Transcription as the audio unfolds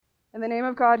In the name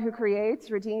of God who creates,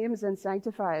 redeems, and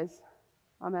sanctifies.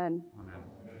 Amen. Amen.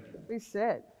 Please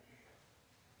sit.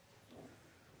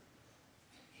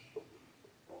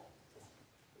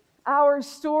 Our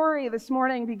story this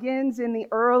morning begins in the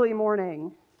early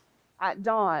morning, at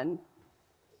dawn,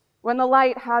 when the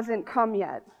light hasn't come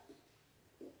yet.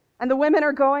 And the women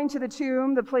are going to the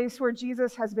tomb, the place where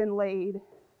Jesus has been laid.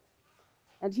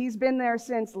 And he's been there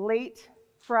since late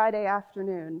Friday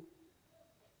afternoon.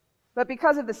 But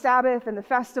because of the Sabbath and the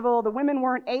festival, the women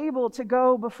weren't able to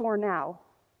go before now.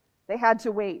 They had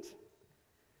to wait.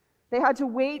 They had to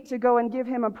wait to go and give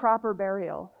him a proper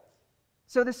burial.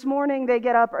 So this morning they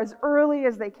get up as early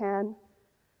as they can,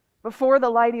 before the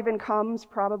light even comes,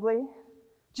 probably,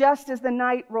 just as the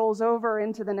night rolls over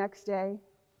into the next day.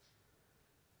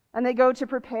 And they go to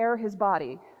prepare his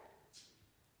body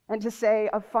and to say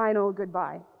a final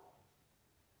goodbye.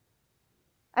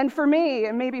 And for me,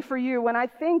 and maybe for you, when I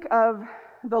think of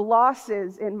the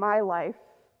losses in my life,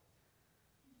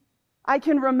 I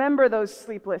can remember those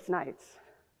sleepless nights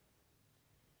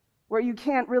where you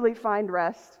can't really find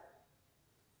rest,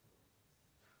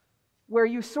 where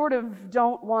you sort of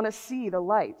don't want to see the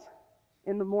light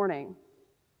in the morning.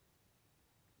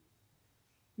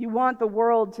 You want the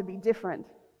world to be different,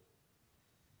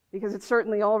 because it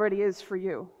certainly already is for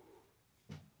you.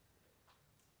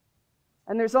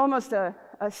 And there's almost a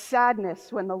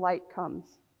sadness when the light comes.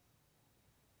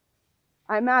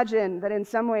 I imagine that in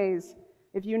some ways,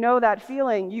 if you know that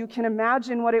feeling, you can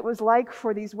imagine what it was like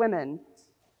for these women.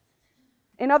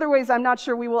 In other ways, I'm not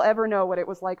sure we will ever know what it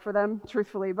was like for them,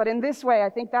 truthfully. But in this way, I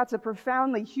think that's a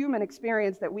profoundly human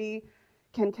experience that we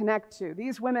can connect to.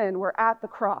 These women were at the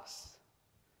cross.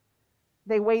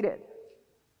 They waited.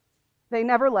 They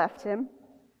never left him,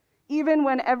 even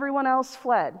when everyone else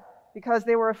fled because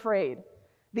they were afraid.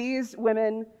 These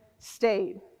women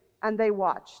stayed, and they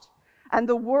watched. And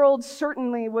the world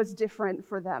certainly was different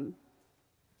for them.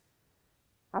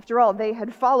 After all, they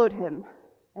had followed him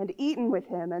and eaten with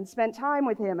him and spent time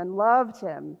with him and loved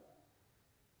him.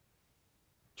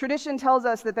 Tradition tells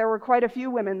us that there were quite a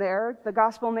few women there. The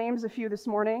gospel names a few this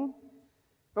morning.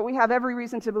 But we have every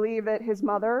reason to believe that his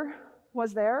mother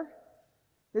was there,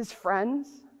 his friends,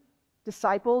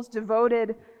 disciples,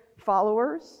 devoted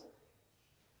followers.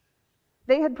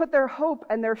 They had put their hope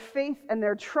and their faith and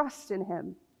their trust in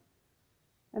him.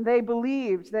 And they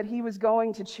believed that he was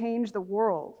going to change the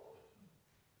world.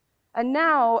 And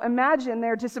now imagine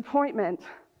their disappointment,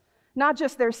 not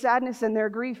just their sadness and their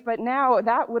grief, but now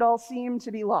that would all seem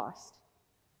to be lost.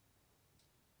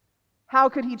 How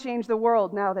could he change the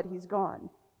world now that he's gone?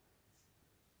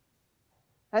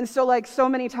 And so, like so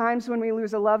many times when we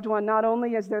lose a loved one, not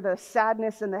only is there the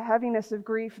sadness and the heaviness of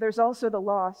grief, there's also the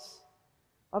loss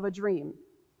of a dream.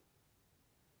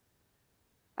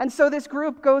 And so this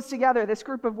group goes together, this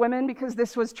group of women, because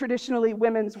this was traditionally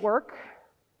women's work.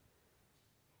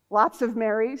 Lots of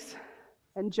Marys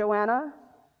and Joanna,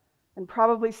 and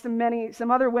probably some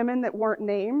other women that weren't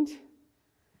named.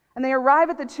 And they arrive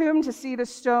at the tomb to see the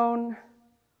stone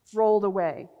rolled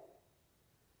away.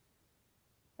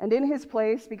 And in his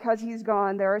place, because he's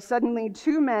gone, there are suddenly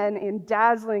two men in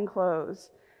dazzling clothes.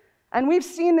 And we've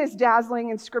seen this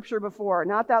dazzling in Scripture before,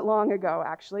 not that long ago,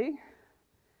 actually.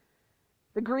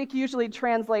 The Greek usually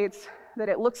translates that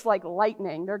it looks like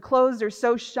lightning. Their clothes are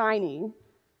so shiny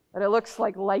that it looks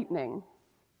like lightning.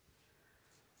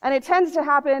 And it tends to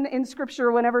happen in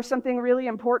Scripture whenever something really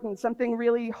important, something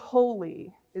really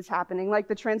holy is happening, like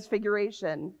the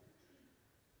Transfiguration.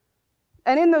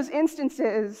 And in those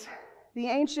instances, the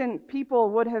ancient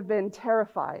people would have been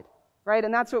terrified, right?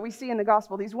 And that's what we see in the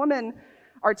gospel. These women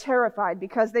are terrified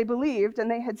because they believed and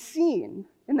they had seen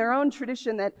in their own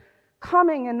tradition that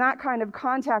coming in that kind of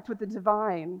contact with the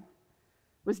divine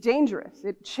was dangerous.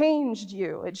 It changed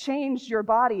you. It changed your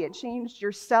body. It changed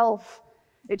yourself.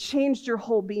 It changed your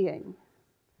whole being.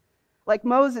 Like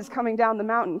Moses coming down the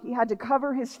mountain, he had to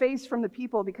cover his face from the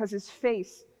people because his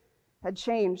face had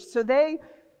changed. So they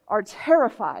are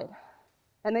terrified,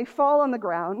 and they fall on the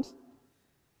ground,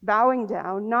 bowing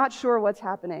down, not sure what's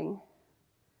happening.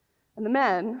 And the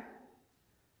men,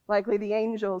 likely the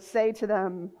angels, say to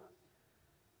them,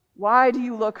 "Why do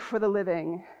you look for the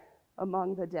living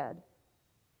among the dead?"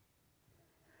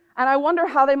 And I wonder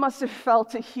how they must have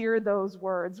felt to hear those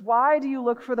words. Why do you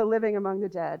look for the living among the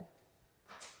dead?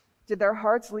 Did their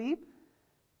hearts leap?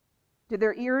 Did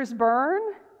their ears burn?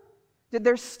 Did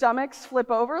their stomachs flip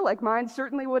over like mine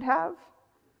certainly would have?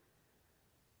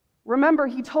 Remember,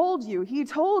 he told you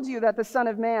that the Son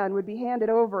of Man would be handed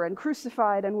over and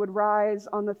crucified and would rise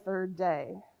on the third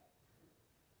day.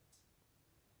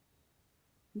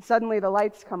 And suddenly the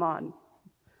lights come on,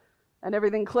 and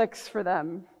everything clicks for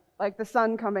them like the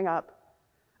sun coming up.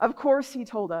 Of course he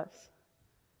told us.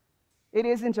 It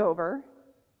isn't over.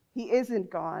 He isn't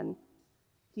gone.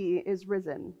 He is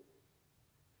risen.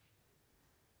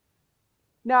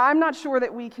 Now, I'm not sure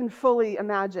that we can fully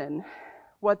imagine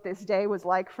what this day was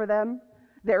like for them,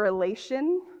 their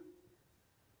elation,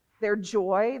 their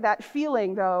joy. That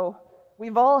feeling, though,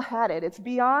 we've all had it. It's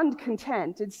beyond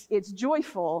content. It's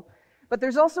joyful, but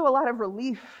there's also a lot of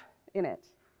relief in it.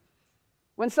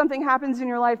 When something happens in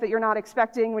your life that you're not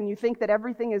expecting, when you think that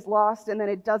everything is lost and then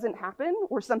it doesn't happen,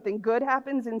 or something good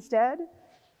happens instead,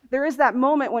 there is that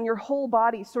moment when your whole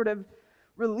body sort of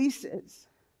releases.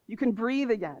 You can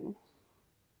breathe again.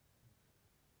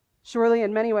 Surely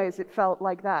in many ways it felt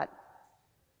like that.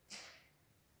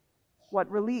 What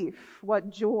relief,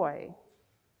 what joy.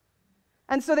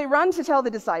 And so they run to tell the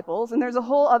disciples, and there's a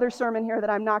whole other sermon here that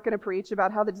I'm not going to preach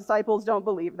about how the disciples don't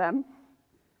believe them.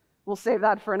 We'll save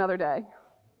that for another day.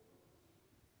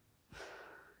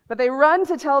 But they run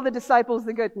to tell the disciples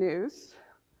the good news,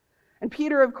 and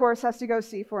Peter, of course, has to go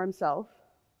see for himself.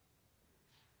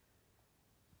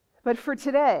 But for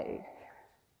today,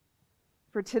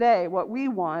 what we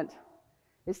want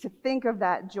is to think of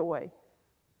that joy,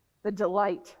 the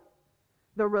delight,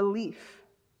 the relief.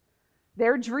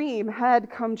 Their dream had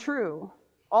come true.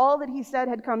 All that he said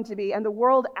had come to be, and the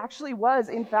world actually was,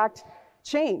 in fact,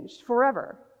 changed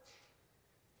forever.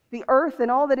 The earth and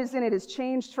all that is in it is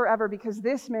changed forever because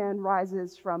this man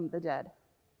rises from the dead,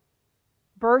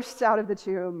 bursts out of the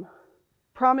tomb,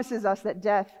 promises us that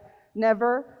death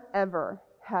never, ever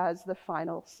has the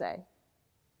final say,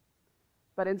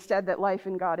 but instead that life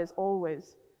in God is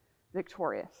always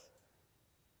victorious.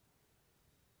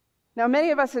 Now,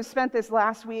 many of us have spent this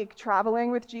last week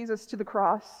traveling with Jesus to the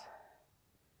cross,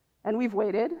 and we've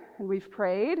waited, and we've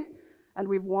prayed, and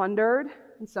we've wondered,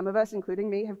 and some of us, including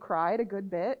me, have cried a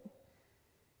good bit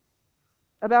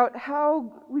about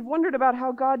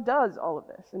how God does all of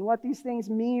this and what these things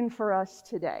mean for us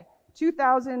today.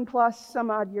 2,000 plus some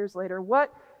odd years later,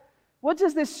 what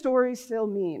does this story still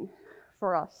mean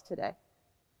for us today?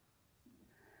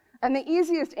 And the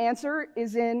easiest answer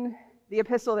is in the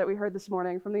epistle that we heard this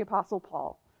morning from the Apostle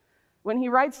Paul, when he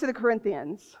writes to the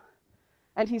Corinthians,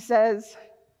 and he says,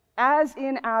 "As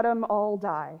in Adam all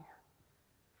die,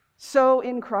 so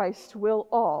in Christ will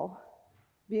all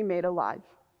be made alive."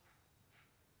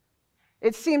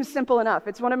 It seems simple enough.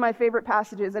 It's one of my favorite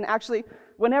passages, and actually,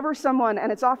 whenever someone,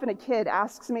 and it's often a kid,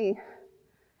 asks me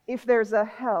if there's a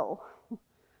hell,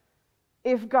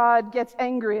 if God gets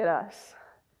angry at us,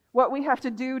 what we have to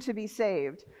do to be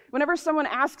saved. Whenever someone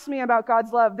asks me about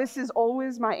God's love, this is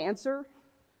always my answer.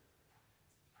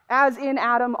 As in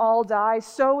Adam all die,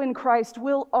 so in Christ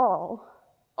will all,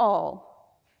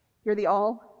 hear the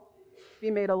all,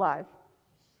 be made alive.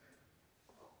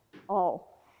 All.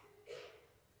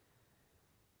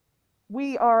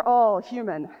 We are all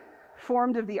human,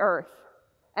 formed of the earth,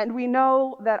 and we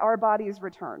know that our bodies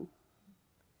return.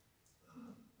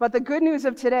 But the good news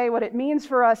of today, what it means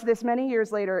for us this many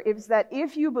years later, is that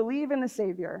if you believe in the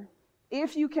Savior,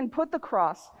 if you can put the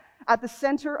cross at the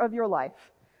center of your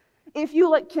life, if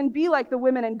you can be like the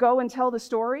women and go and tell the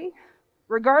story,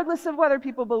 regardless of whether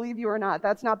people believe you or not,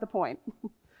 that's not the point.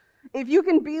 If you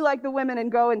can be like the women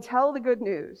and go and tell the good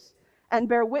news and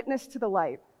bear witness to the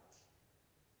light,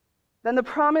 then the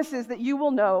promise is that you will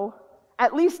know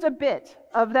at least a bit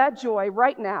of that joy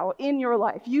right now in your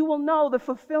life. You will know the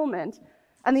fulfillment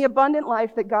and the abundant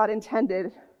life that God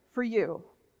intended for you.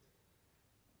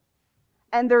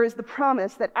 And there is the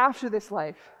promise that after this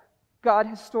life, God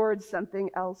has stored something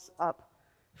else up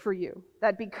for you.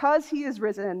 That because he is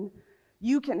risen,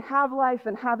 you can have life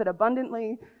and have it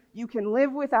abundantly. You can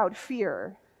live without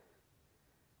fear.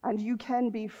 And you can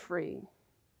be free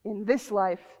in this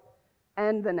life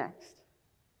and the next.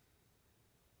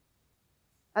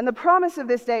 And the promise of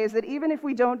this day is that even if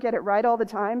we don't get it right all the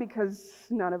time, because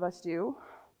none of us do,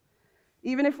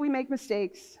 even if we make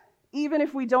mistakes, even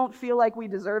if we don't feel like we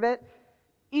deserve it,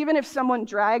 even if someone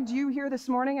dragged you here this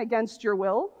morning against your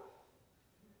will,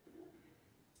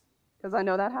 because I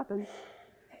know that happens,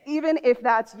 even if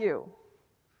that's you,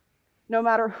 no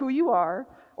matter who you are,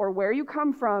 or where you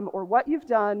come from, or what you've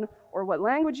done, or what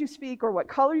language you speak, or what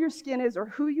color your skin is, or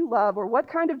who you love, or what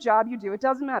kind of job you do, it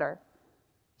doesn't matter.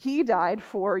 He died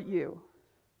for you,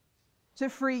 to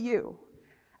free you.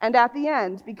 And at the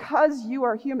end, because you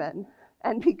are human,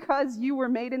 and because you were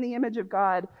made in the image of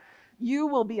God, you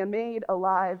will be made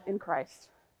alive in Christ.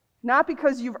 Not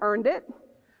because you've earned it,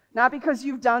 not because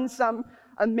you've done some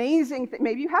amazing thing.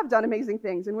 Maybe you have done amazing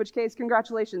things, in which case,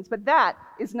 congratulations. But that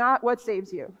is not what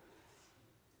saves you.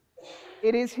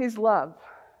 It is his love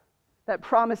that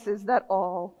promises that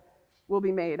all will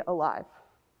be made alive.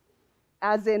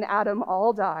 As in Adam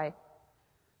all die,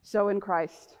 so in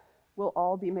Christ will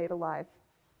all be made alive.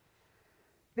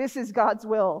 This is God's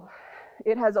will.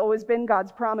 It has always been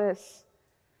God's promise,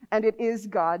 and it is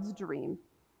God's dream.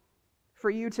 For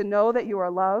you to know that you are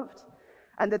loved,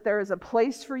 and that there is a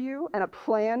place for you and a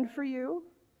plan for you,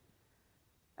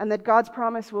 and that God's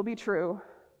promise will be true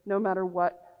no matter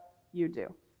what you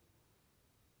do.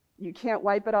 You can't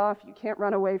wipe it off. You can't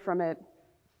run away from it.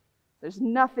 There's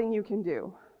nothing you can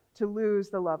do to lose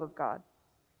the love of God.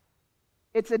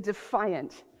 It's a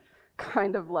defiant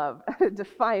kind of love, a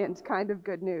defiant kind of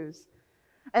good news,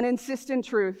 an insistent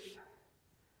truth,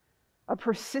 a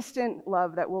persistent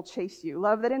love that will chase you,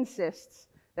 love that insists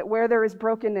that where there is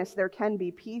brokenness, there can be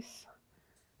peace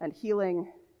and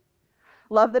healing,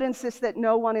 love that insists that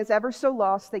no one is ever so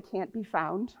lost they can't be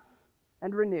found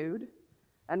and renewed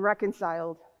and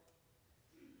reconciled,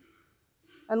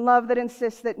 and love that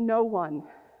insists that no one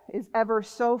is ever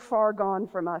so far gone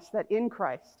from us that in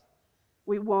Christ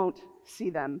we won't see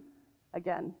them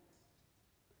again.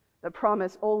 The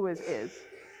promise always is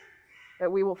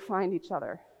that we will find each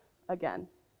other again.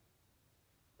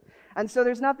 And so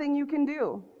there's nothing you can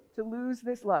do to lose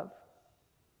this love.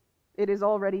 It is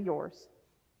already yours.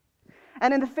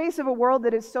 And in the face of a world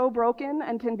that is so broken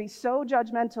and can be so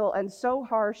judgmental and so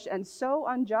harsh and so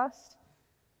unjust,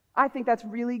 I think that's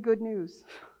really good news.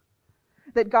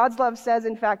 That God's love says,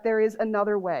 in fact, there is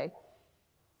another way.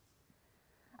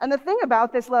 And the thing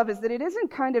about this love is that it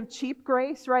isn't kind of cheap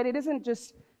grace, right? It isn't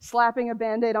just slapping a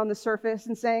Band-Aid on the surface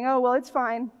and saying, oh, well, it's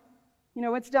fine. You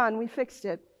know, it's done. We fixed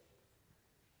it.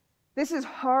 This is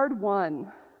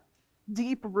hard-won,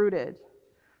 deep-rooted,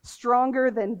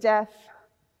 stronger than death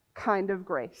kind of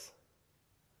grace.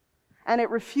 And it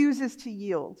refuses to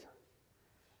yield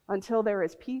until there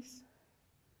is peace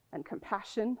and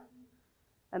compassion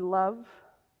and love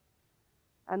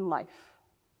and life.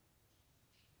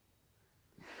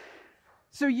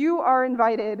 So you are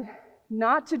invited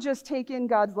not to just take in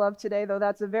God's love today, though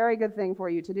that's a very good thing for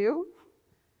you to do,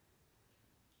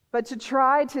 but to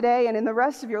try today and in the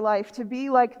rest of your life to be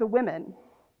like the women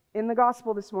in the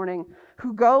gospel this morning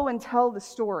who go and tell the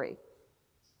story.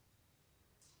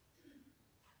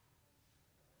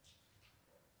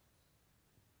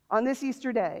 On this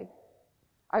Easter day,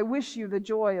 I wish you the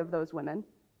joy of those women,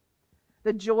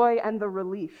 the joy and the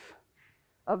relief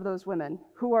of those women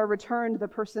who are returned the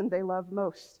person they love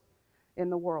most in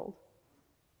the world.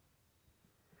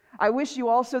 I wish you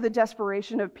also the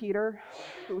desperation of Peter,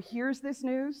 who hears this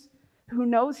news, who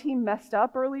knows he messed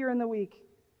up earlier in the week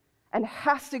and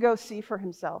has to go see for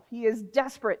himself. He is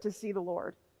desperate to see the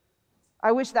Lord.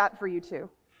 I wish that for you too.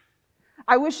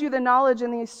 I wish you the knowledge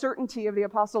and the certainty of the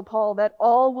Apostle Paul that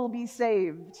all will be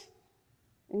saved,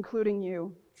 including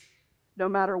you, no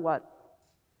matter what.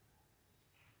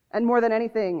 And more than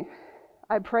anything,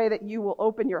 I pray that you will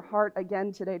open your heart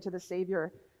again today to the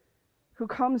Savior who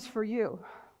comes for you,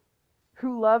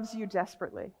 who loves you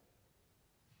desperately,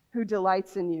 who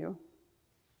delights in you,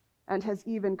 and has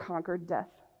even conquered death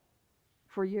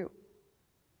for you.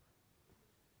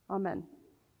 Amen.